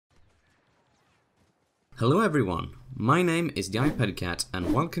Hello everyone, my name is TheiPadCat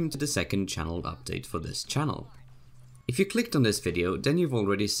and welcome to the second channel update for this channel. If you clicked on this video, then you've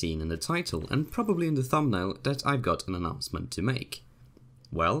already seen in the title and probably in the thumbnail that I've got an announcement to make.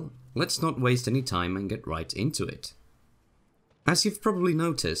 Well, let's not waste any time and get right into it. As you've probably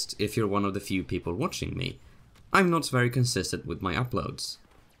noticed, if you're one of the few people watching me, I'm not very consistent with my uploads.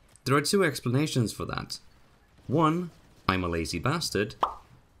 There are two explanations for that. One, I'm a lazy bastard.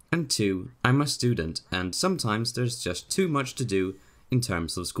 And two, I'm a student and sometimes there's just too much to do in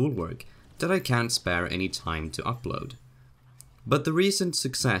terms of schoolwork that I can't spare any time to upload. But the recent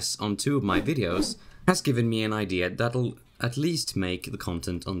success on two of my videos has given me an idea that'll at least make the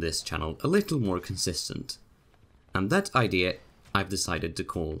content on this channel a little more consistent. And that idea I've decided to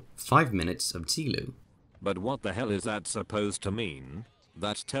call 5 minutes of Tilu. But what the hell is that supposed to mean?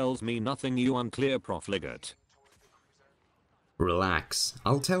 That tells me nothing, you unclear profligate. Relax,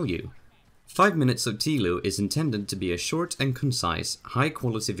 I'll tell you. 5 minutes of Tilu is intended to be a short and concise, high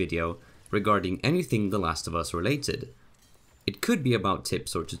quality video regarding anything The Last of Us related. It could be about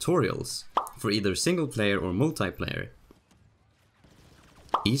tips or tutorials, for either single player or multiplayer,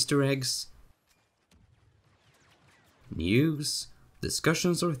 Easter eggs, news,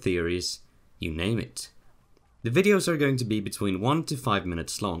 discussions or theories, you name it. The videos are going to be between 1 to 5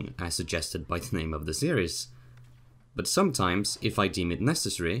 minutes long, as suggested by the name of the series. But sometimes, if I deem it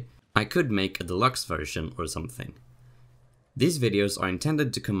necessary, I could make a deluxe version or something. These videos are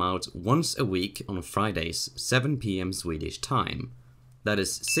intended to come out once a week on Fridays, 7 PM Swedish time. That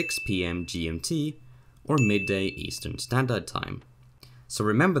is 6 PM GMT or midday Eastern Standard Time. So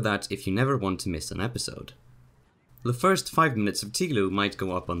remember that if you never want to miss an episode. The first 5 minutes of Tilu might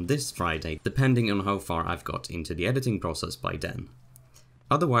go up on this Friday, depending on how far I've got into the editing process by then.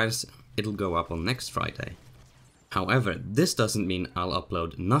 Otherwise, it'll go up on next Friday. However, this doesn't mean I'll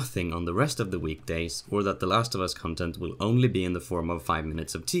upload nothing on the rest of the weekdays or that The Last of Us content will only be in the form of 5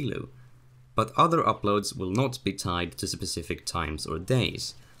 minutes of Tilu. But other uploads will not be tied to specific times or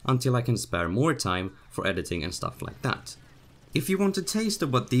days, until I can spare more time for editing and stuff like that. If you want a taste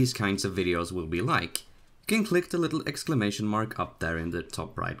of what these kinds of videos will be like, you can click the little exclamation mark up there in the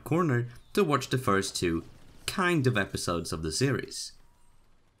top right corner to watch the first two kind of episodes of the series.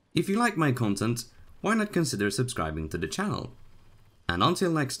 If you like my content, why not consider subscribing to the channel? And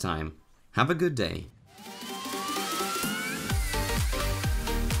until next time, have a good day.